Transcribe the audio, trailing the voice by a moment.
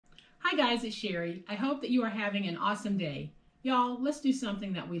Hi guys, it's Sherry. I hope that you are having an awesome day. Y'all, let's do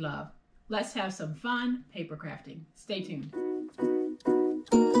something that we love. Let's have some fun paper crafting. Stay tuned.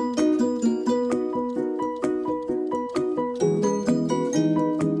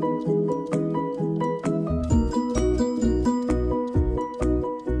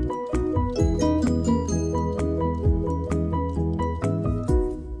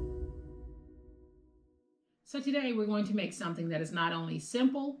 So today we're going to make something that is not only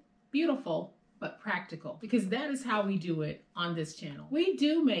simple, beautiful, but practical, because that is how we do it on this channel. We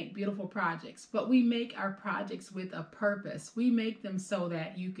do make beautiful projects, but we make our projects with a purpose. We make them so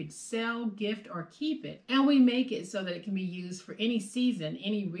that you could sell, gift, or keep it. And we make it so that it can be used for any season,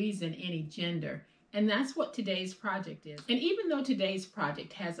 any reason, any gender. And that's what today's project is. And even though today's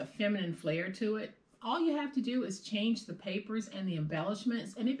project has a feminine flair to it, all you have to do is change the papers and the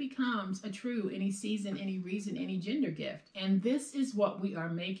embellishments, and it becomes a true any season, any reason, any gender gift. And this is what we are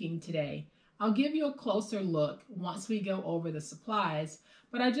making today. I'll give you a closer look once we go over the supplies,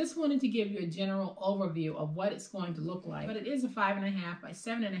 but I just wanted to give you a general overview of what it's going to look like. But it is a 5.5 by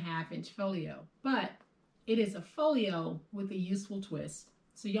 7.5 inch folio, but it is a folio with a useful twist.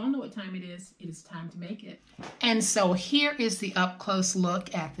 So y'all know what time it is. It is time to make it. And so here is the up close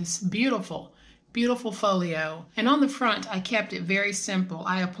look at this beautiful folio. And on the front, I kept it very simple.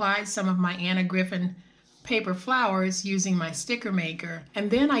 I applied some of my Anna Griffin paper flowers using my sticker maker.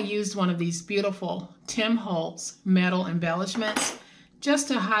 And then I used one of these beautiful Tim Holtz metal embellishments just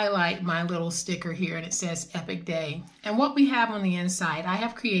to highlight my little sticker here. And it says Epic Day. And what we have on the inside, I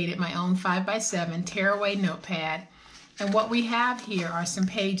have created my own 5x7 tearaway notepad. And what we have here are some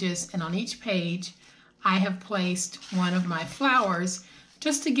pages. And on each page, I have placed one of my flowers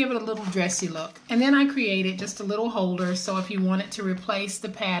just to give it a little dressy look. And then I created just a little holder, so if you wanted to replace the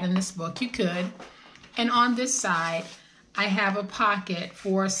pad in this book, you could. And on this side, I have a pocket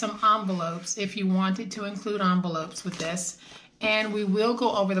for some envelopes if you wanted to include envelopes with this. And we will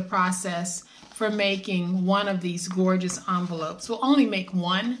go over the process for making one of these gorgeous envelopes. We'll only make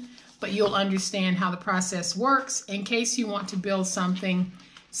one, but you'll understand how the process works in case you want to build something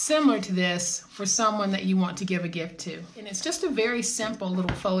similar to this for someone that you want to give a gift to. And it's just a very simple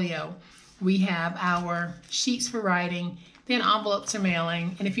little folio. We have our sheets for writing, then envelopes for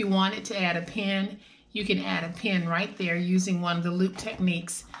mailing, and if you wanted to add a pen, you can add a pen right there using one of the loop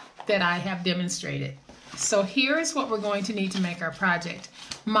techniques that I have demonstrated. So here is what we're going to need to make our project.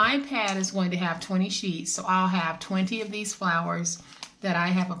 My pad is going to have 20 sheets, so I'll have 20 of these flowers that I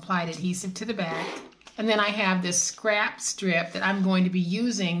have applied adhesive to the back. And then I have this scrap strip that I'm going to be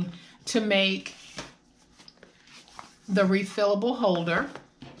using to make the refillable holder.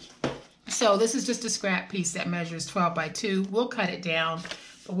 So this is just a scrap piece that measures 12 by 2. We'll cut it down,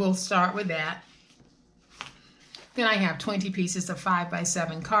 but we'll start with that. Then I have 20 pieces of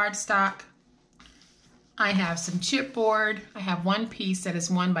 5x7 cardstock. I have some chipboard. I have one piece that is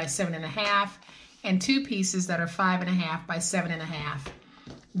 1 by 7.5 and two pieces that are 5.5 by 7.5.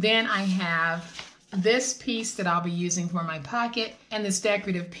 Then I have this piece that I'll be using for my pocket, and this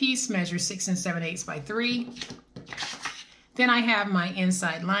decorative piece measures 6 7/8 by 3. Then I have my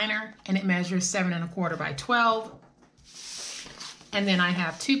inside liner, and it measures 7 1/4 by 12. And then I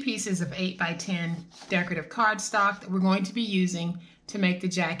have two pieces of 8 by 10 decorative cardstock that we're going to be using to make the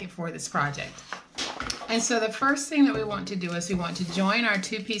jacket for this project. And so the first thing that we want to do is we want to join our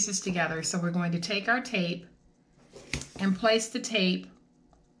two pieces together. So we're going to take our tape and place the tape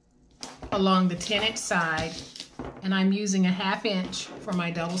along the 10-inch side, and I'm using a 1/2 inch for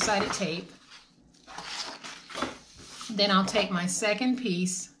my double-sided tape. Then I'll take my second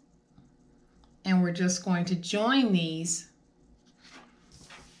piece and we're just going to join these.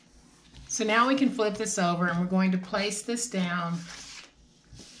 So now we can flip this over and we're going to place this down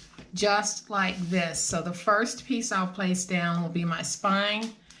just like this. So the first piece I'll place down will be my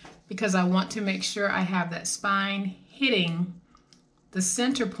spine, because I want to make sure I have that spine hitting the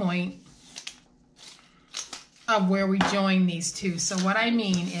center point of where we join these two. So what I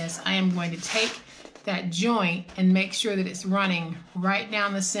mean is I am going to take that joint and make sure that it's running right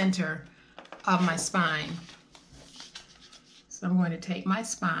down the center of my spine. So I'm going to take my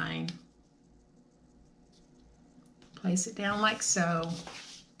spine, place it down like so.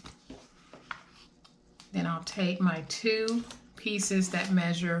 Then I'll take my two pieces that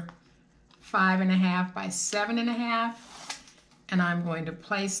measure 5.5 by 7.5, and I'm going to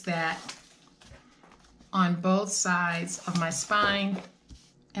place that on both sides of my spine,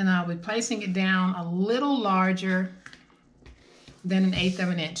 and I'll be placing it down a little larger than 1/8 of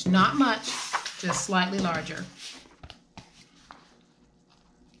an inch. Not much, just slightly larger.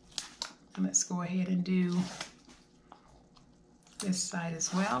 And let's go ahead and do this side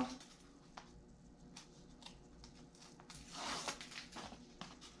as well.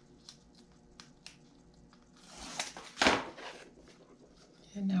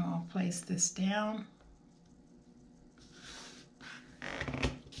 And now I'll place this down.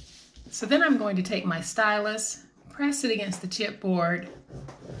 So then I'm going to take my stylus, press it against the chipboard,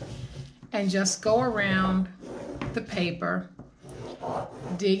 and just go around the paper,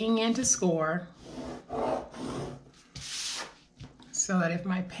 digging into score, so that if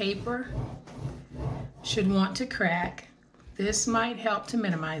my paper should want to crack, this might help to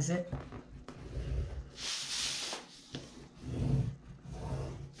minimize it.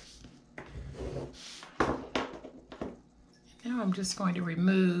 Now I'm just going to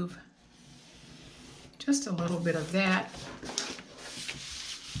remove just a little bit of that,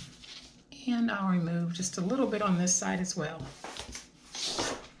 and I'll remove just a little bit on this side as well.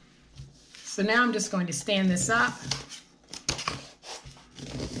 So now I'm just going to stand this up,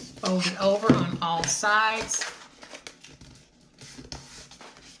 fold it over on all sides,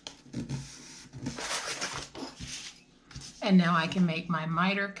 and now I can make my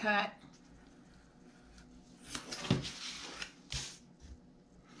miter cut.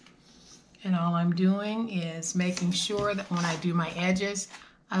 And all I'm doing is making sure that when I do my edges,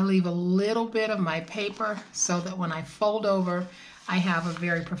 I leave a little bit of my paper so that when I fold over, I have a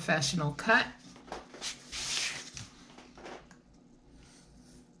very professional cut.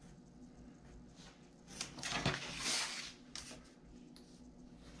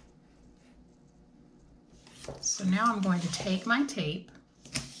 So now I'm going to take my tape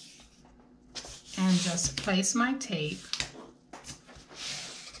and just place my tape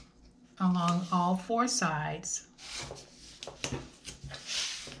along all four sides.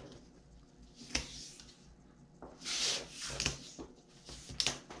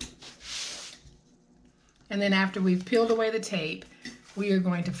 And then after we've peeled away the tape, we are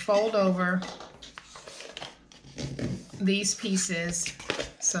going to fold over these pieces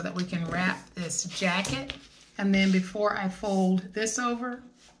so that we can wrap this jacket. And then before I fold this over,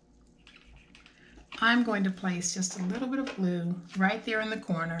 I'm going to place just a little bit of glue right there in the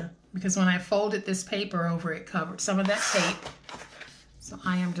corner, because when I folded this paper over, it covered some of that tape. So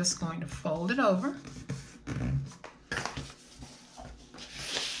I am just going to fold it over.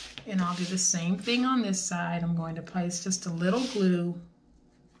 And I'll do the same thing on this side. I'm going to place just a little glue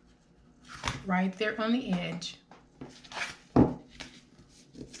right there on the edge. And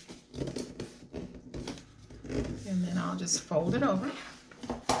then I'll just fold it over.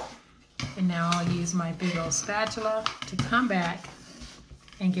 And now I'll use my big old spatula to come back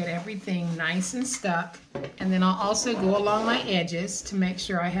and get everything nice and stuck. And then I'll also go along my edges to make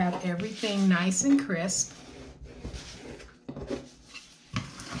sure I have everything nice and crisp.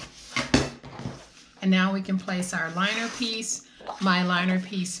 And now we can place our liner piece. My liner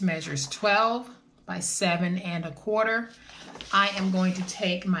piece measures 12 by 7 1/4. I am going to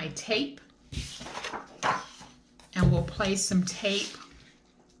take my tape, and we'll place some tape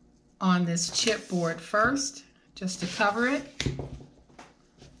on this chipboard first, just to cover it.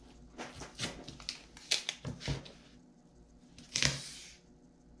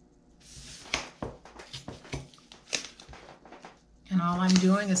 And all I'm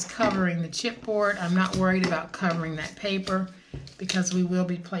doing is covering the chipboard. I'm not worried about covering that paper because we will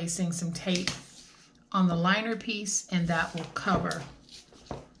be placing some tape on the liner piece, and that will cover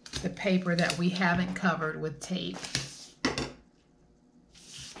the paper that we haven't covered with tape.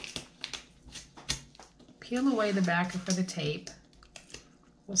 Peel away the backer for the tape.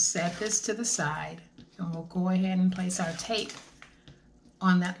 We'll set this to the side, and we'll go ahead and place our tape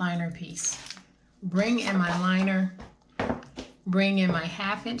on that liner piece. Bring in my liner, bring in my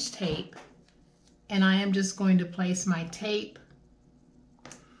 1/2 inch tape, and I am just going to place my tape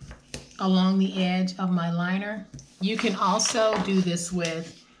along the edge of my liner. You can also do this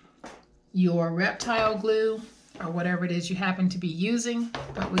with your Reptile Glue or whatever it is you happen to be using,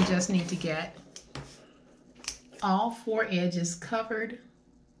 but we just need to get all 4 edges covered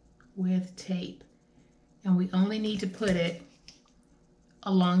with tape, and we only need to put it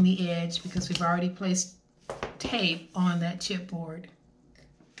along the edge because we've already placed tape on that chipboard.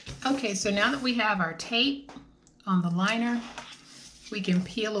 Okay, so now that we have our tape on the liner, we can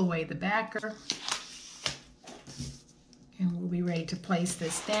peel away the backer, and we'll be ready to place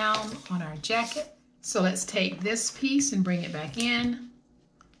this down on our jacket. So let's take this piece and bring it back in.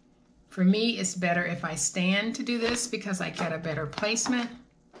 For me, it's better if I stand to do this because I get a better placement.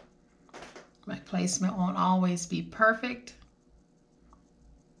 My placement won't always be perfect.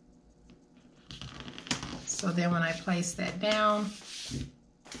 So then when I place that down,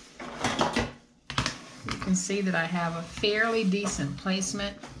 you can see that I have a fairly decent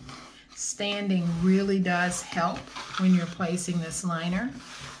placement. Standing really does help when you're placing this liner.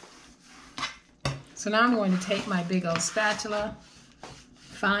 So now I'm going to take my big old spatula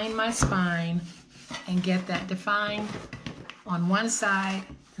define my spine and get that defined on one side,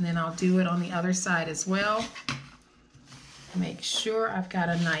 and then I'll do it on the other side as well. Make sure I've got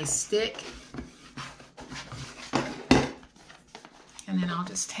a nice stick. And then I'll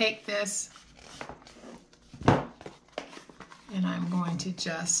just take this and I'm going to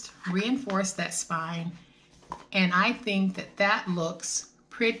just reinforce that spine. And I think that that looks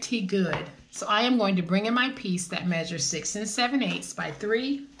pretty good. So I am going to bring in my piece that measures 6 7/8 by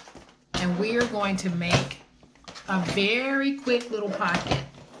 3, and we are going to make a very quick little pocket.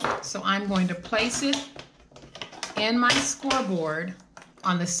 So I'm going to place it in my scoreboard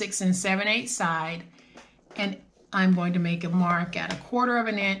on the 6 7/8 side, and I'm going to make a mark at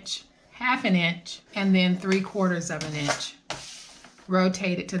 1/4 inch, 1/2 inch, and then 3/4 inch.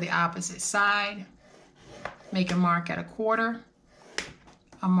 Rotate it to the opposite side, make a mark at 1/4,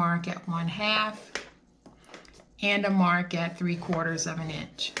 a mark at 1/2, and a mark at 3/4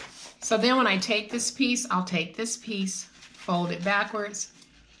 inch. So then when I take this piece, I'll take this piece, fold it backwards,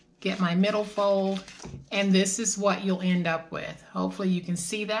 get my middle fold, and this is what you'll end up with. Hopefully you can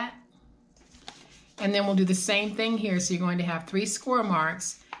see that. And then we'll do the same thing here. So you're going to have 3 score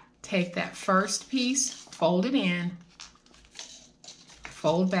marks. Take that first piece, fold it in,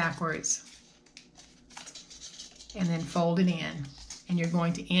 fold backwards, and then fold it in. And you're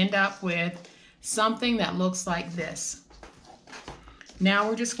going to end up with something that looks like this. Now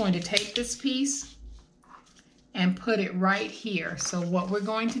we're just going to take this piece and put it right here. So what we're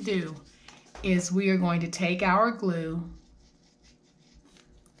going to do is we are going to take our glue,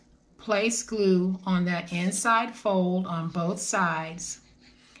 place glue on that inside fold on both sides,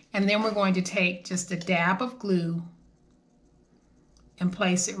 and then we're going to take just a dab of glue and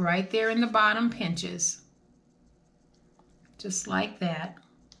place it right there in the bottom pinches, just like that.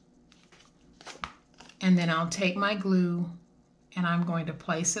 And then I'll take my glue and I'm going to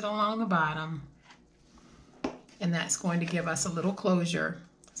place it along the bottom, and that's going to give us a little closure.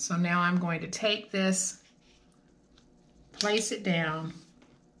 So now I'm going to take this, place it down,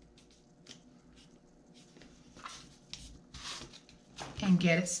 and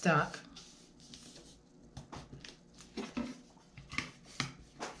get it stuck.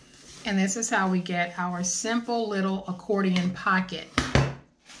 And this is how we get our simple little accordion pocket. I'm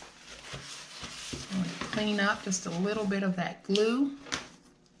going to clean up just a little bit of that glue.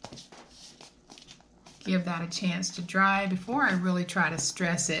 Give that a chance to dry before I really try to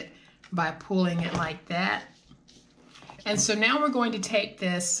stress it by pulling it like that. And so now we're going to take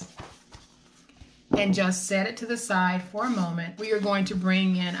this and just set it to the side for a moment. We are going to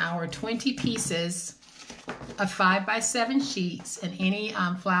bring in our 20 pieces of 5x7 sheets, and any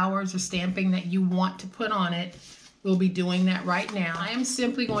flowers or stamping that you want to put on it. We'll be doing that right now. I am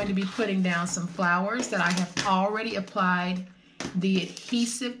simply going to be putting down some flowers that I have already applied the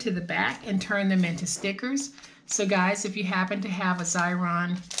adhesive to the back and turn them into stickers. So guys, if you happen to have a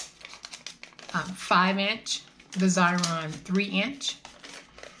Xyron 5-inch, the Xyron 3-inch,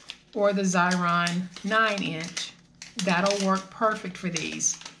 or the Xyron 9-inch, that'll work perfect for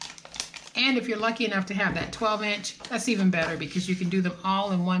these. And if you're lucky enough to have that 12-inch, that's even better because you can do them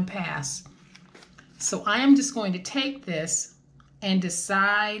all in one pass. So I am just going to take this and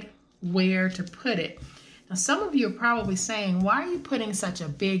decide where to put it. Now some of you are probably saying, why are you putting such a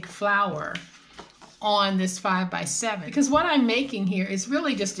big flower on this 5x7? Because what I'm making here is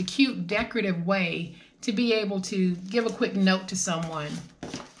really just a cute decorative way to be able to give a quick note to someone.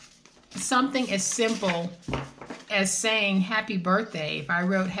 Something as simple as saying happy birthday. If I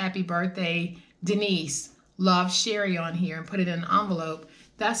wrote happy birthday Denise, love Sherry on here and put it in an envelope,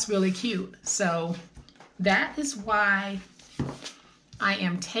 that's really cute. So that is why I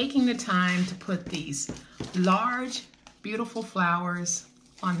am taking the time to put these large, beautiful flowers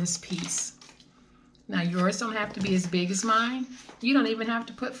on this piece. Now yours don't have to be as big as mine. You don't even have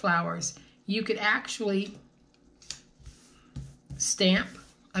to put flowers. You could actually stamp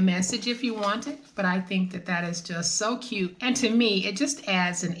a message if you want it, but I think that that is just so cute. And to me, it just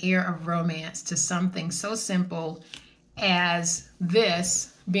adds an air of romance to something so simple as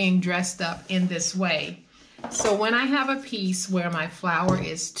this being dressed up in this way. So when I have a piece where my flower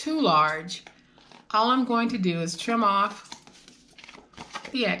is too large, all I'm going to do is trim off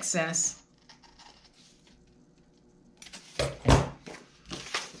the excess.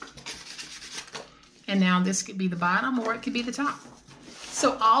 And now this could be the bottom or it could be the top.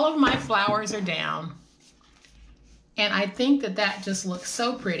 So all of my flowers are down, and I think that that just looks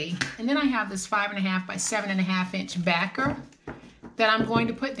so pretty. And then I have this 5.5 by 7.5 inch backer that I'm going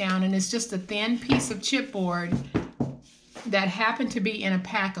to put down, and it's just a thin piece of chipboard that happened to be in a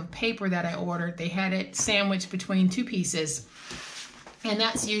pack of paper that I ordered. They had it sandwiched between 2 pieces. And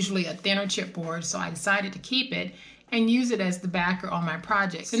that's usually a thinner chipboard, so I decided to keep it and use it as the backer on my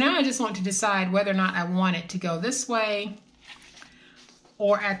project. So now I just want to decide whether or not I want it to go this way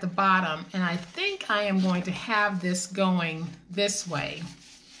or at the bottom. And I think I am going to have this going this way.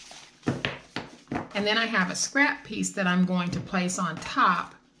 And then I have a scrap piece that I'm going to place on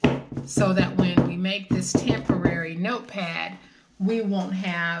top so that when we make this temporary notepad, we won't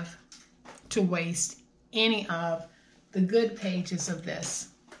have to waste any of the good pages of this.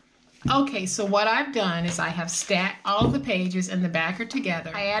 Okay, so what I've done is I have stacked all of the pages and the backer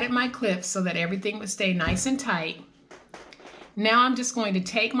together. I added my clips so that everything would stay nice and tight. Now I'm just going to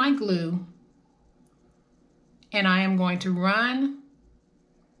take my glue and I am going to run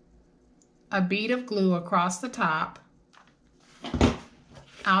a bead of glue across the top.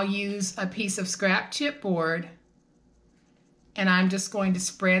 I'll use a piece of scrap chipboard and I'm just going to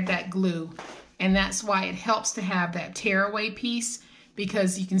spread that glue. And that's why it helps to have that tearaway piece,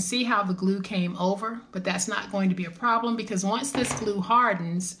 because you can see how the glue came over, but that's not going to be a problem because once this glue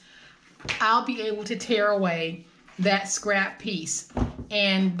hardens, I'll be able to tear away that scrap piece.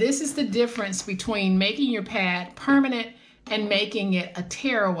 And this is the difference between making your pad permanent and making it a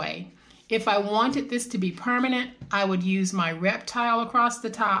tearaway. If I wanted this to be permanent, I would use my Reptile across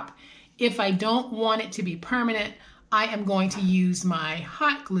the top. If I don't want it to be permanent, I am going to use my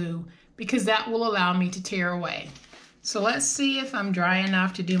hot glue because that will allow me to tear away. So let's see if I'm dry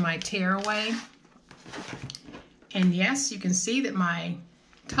enough to do my tear away. And yes, you can see that my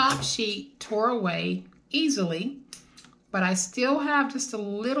top sheet tore away easily, but I still have just a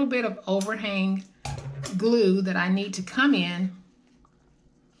little bit of overhang glue that I need to come in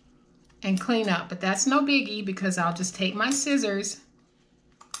and clean up. But that's no biggie because I'll just take my scissors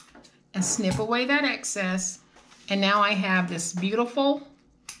and snip away that excess. And now I have this beautiful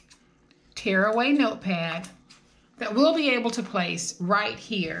tearaway notepad that we'll be able to place right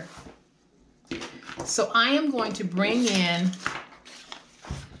here. So I am going to bring in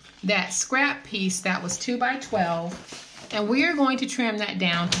that scrap piece that was 2 by 12, and we are going to trim that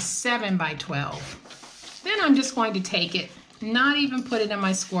down to 7 by 12. Then I'm just going to take it, not even put it in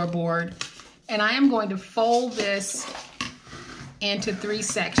my scoreboard, and I am going to fold this into 3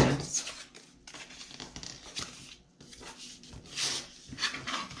 sections.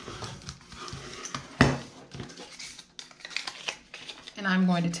 And I'm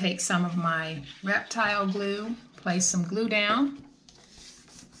going to take some of my Reptile glue, place some glue down,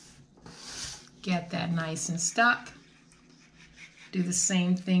 get that nice and stuck. Do the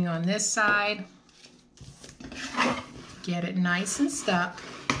same thing on this side. Get it nice and stuck.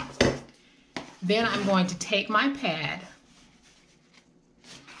 Then I'm going to take my pad,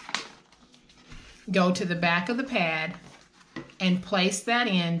 go to the back of the pad, and place that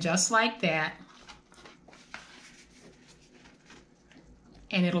in just like that.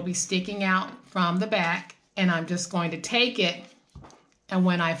 And it'll be sticking out from the back, and I'm just going to take it, and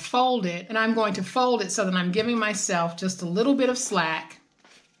when I fold it, and I'm going to fold it so that I'm giving myself just a little bit of slack.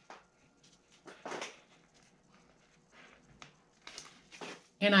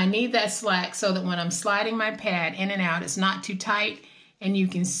 And I need that slack so that when I'm sliding my pad in and out, it's not too tight, and you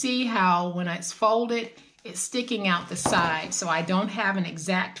can see how when it's folded, it's sticking out the side, so I don't have an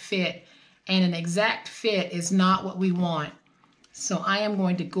exact fit, and an exact fit is not what we want. So I am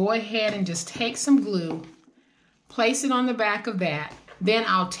going to go ahead and just take some glue, place it on the back of that. Then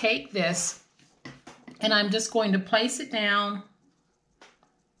I'll take this and I'm just going to place it down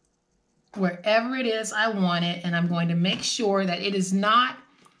wherever it is I want it, and I'm going to make sure that it is not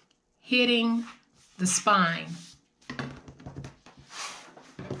hitting the spine.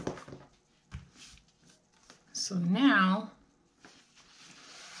 So now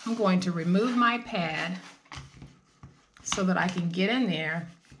I'm going to remove my pad so that I can get in there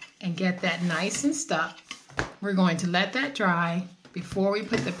and get that nice and stuck. We're going to let that dry before we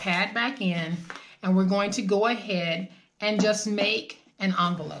put the pad back in, and we're going to go ahead and just make an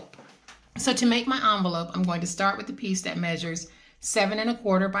envelope. So to make my envelope, I'm going to start with the piece that measures 7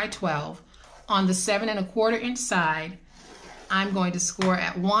 1/4 by 12. On the 7 1/4 inch side, I'm going to score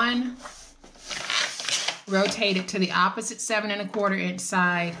at 1, rotate it to the opposite 7 1/4 inch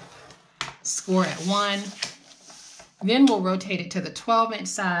side, score at 1. Then we'll rotate it to the 12 inch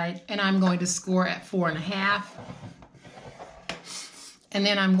side, and I'm going to score at 4 1/2. And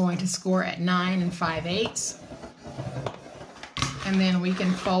then I'm going to score at 9 5/8. And then we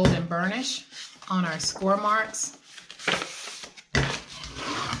can fold and burnish on our score marks.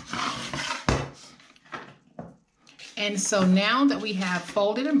 And so now that we have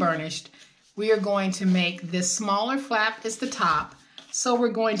folded and burnished, we are going to make this smaller flap as the top. So we're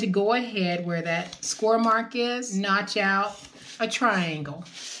going to go ahead where that score mark is, notch out a triangle.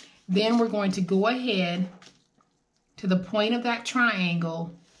 Then we're going to go ahead to the point of that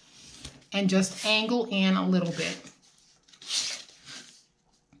triangle and just angle in a little bit.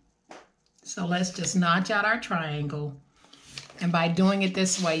 So let's just notch out our triangle. And by doing it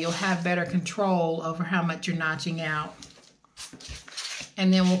this way, you'll have better control over how much you're notching out.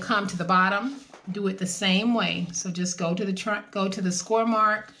 And then we'll come to the bottom, do it the same way. So just go to the score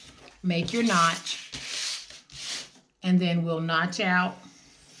mark, make your notch, and then we'll notch out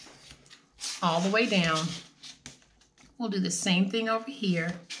all the way down. We'll do the same thing over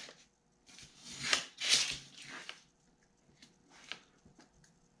here.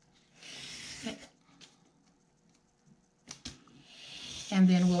 And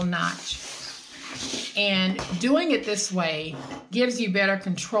then we'll notch. And doing it this way gives you better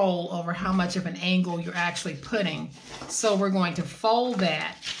control over how much of an angle you're actually putting. So we're going to fold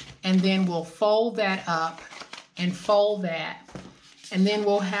that, and then we'll fold that up and fold that. And then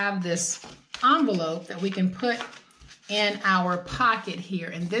we'll have this envelope that we can put in our pocket here.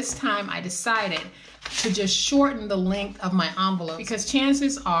 And this time I decided to just shorten the length of my envelope, because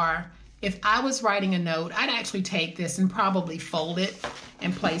chances are, if I was writing a note, I'd actually take this and probably fold it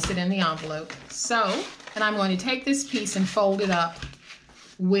and place it in the envelope. So, and I'm going to take this piece and fold it up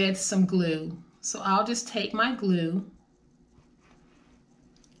with some glue. So I'll just take my glue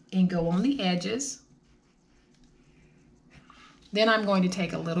and go on the edges. Then I'm going to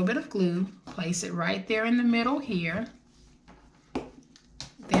take a little bit of glue, place it right there in the middle here.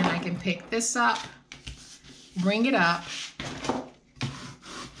 Then I can pick this up, bring it up,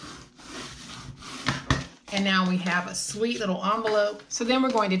 and now we have a sweet little envelope. So then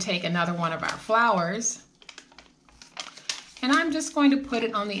we're going to take another one of our flowers, and I'm just going to put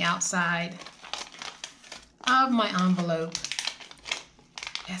it on the outside of my envelope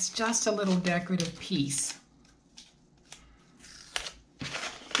as just a little decorative piece.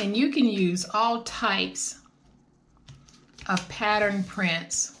 And you can use all types of pattern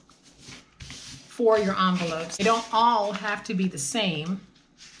prints for your envelopes. They don't all have to be the same.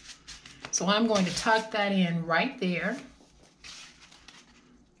 So I'm going to tuck that in right there.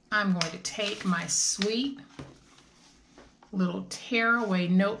 I'm going to take my sweet little tearaway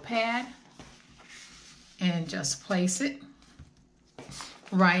notepad and just place it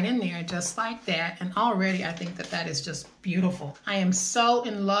right in there, just like that. And already I think that that is just beautiful. I am so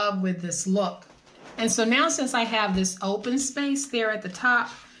in love with this look. And so now, since I have this open space there at the top,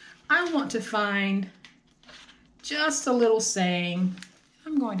 I want to find just a little saying.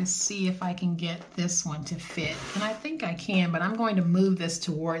 I'm going to see if I can get this one to fit. And I think I can, but I'm going to move this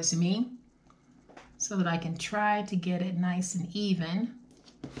towards me so that I can try to get it nice and even.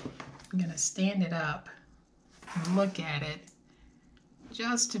 I'm going to stand it up and look at it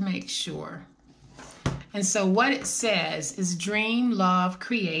just to make sure. And so what it says is dream, love,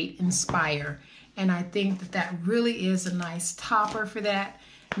 create, inspire. And I think that that really is a nice topper for that.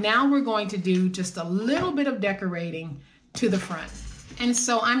 Now we're going to do just a little bit of decorating to the front. And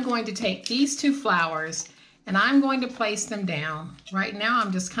so I'm going to take these two flowers and I'm going to place them down. Right now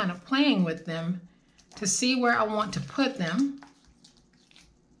I'm just kind of playing with them to see where I want to put them.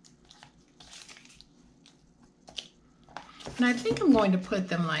 And I think I'm going to put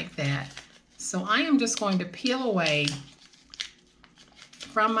them like that. So I am just going to peel away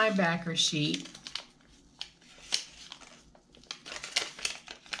from my backer sheet.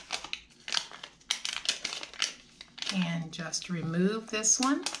 And just remove this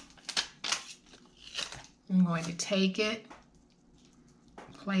one. I'm going to take it,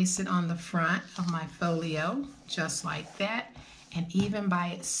 place it on the front of my folio, just like that. And even by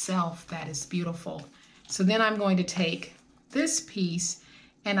itself, that is beautiful. So then I'm going to take this piece,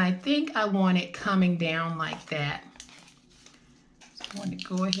 and I think I want it coming down like that. So I'm going to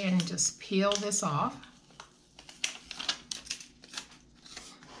go ahead and just peel this off.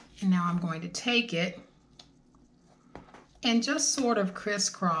 And now I'm going to take it and just sort of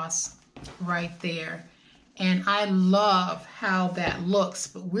crisscross right there. And I love how that looks,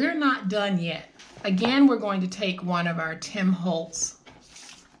 but we're not done yet. Again, we're going to take one of our Tim Holtz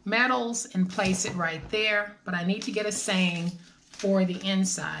metals and place it right there, but I need to get a saying for the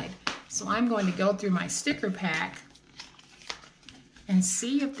inside. So I'm going to go through my sticker pack and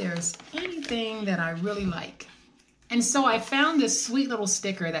see if there's anything that I really like. And so I found this sweet little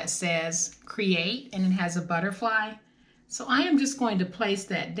sticker that says create, and it has a butterfly. So I am just going to place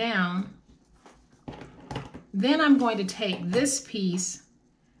that down. Then I'm going to take this piece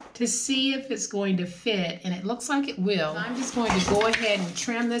to see if it's going to fit, and it looks like it will. I'm just going to go ahead and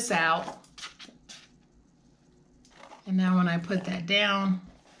trim this out. And now when I put that down,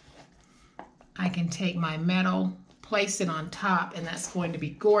 I can take my metal, place it on top, and that's going to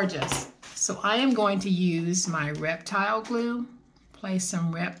be gorgeous. So I am going to use my Reptile Glue, place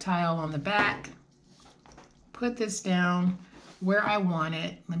some Reptile on the back, put this down where I want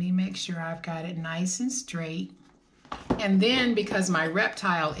it. Let me make sure I've got it nice and straight. And then because my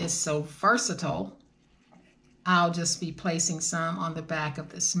Reptile is so versatile, I'll just be placing some on the back of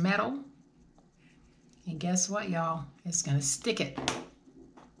this metal. And guess what, y'all? It's gonna stick it.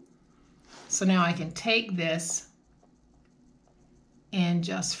 So now I can take this and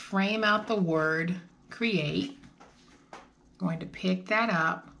just frame out the word create. I'm going to pick that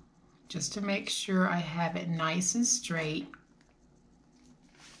up just to make sure I have it nice and straight.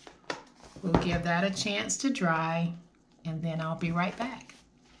 We'll give that a chance to dry, and then I'll be right back.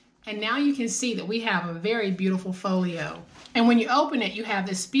 And now you can see that we have a very beautiful folio. And when you open it, you have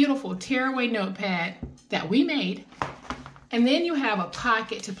this beautiful tearaway notepad that we made. And then you have a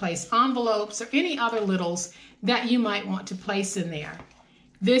pocket to place envelopes or any other littles that you might want to place in there.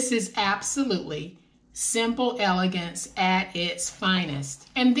 This is absolutely simple elegance at its finest.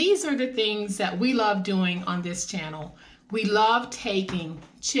 And these are the things that we love doing on this channel. We love taking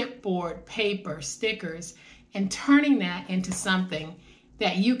chipboard, paper, stickers, and turning that into something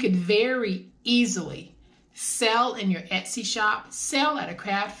that you could very easily sell in your Etsy shop, sell at a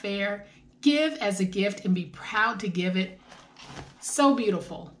craft fair, give as a gift and be proud to give it. So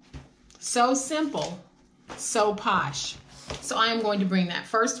beautiful, so simple, so posh. So I am going to bring that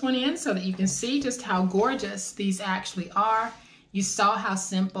first one in so that you can see just how gorgeous these actually are. You saw how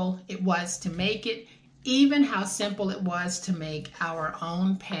simple it was to make it, even how simple it was to make our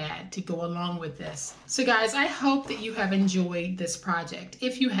own pad to go along with this. So guys, I hope that you have enjoyed this project.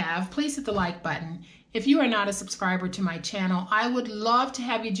 If you have, please hit the like button. If you are not a subscriber to my channel, I would love to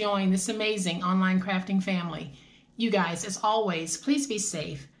have you join this amazing online crafting family. You guys, as always, please be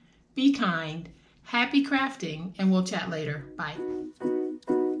safe, be kind, happy crafting, and we'll chat later. Bye.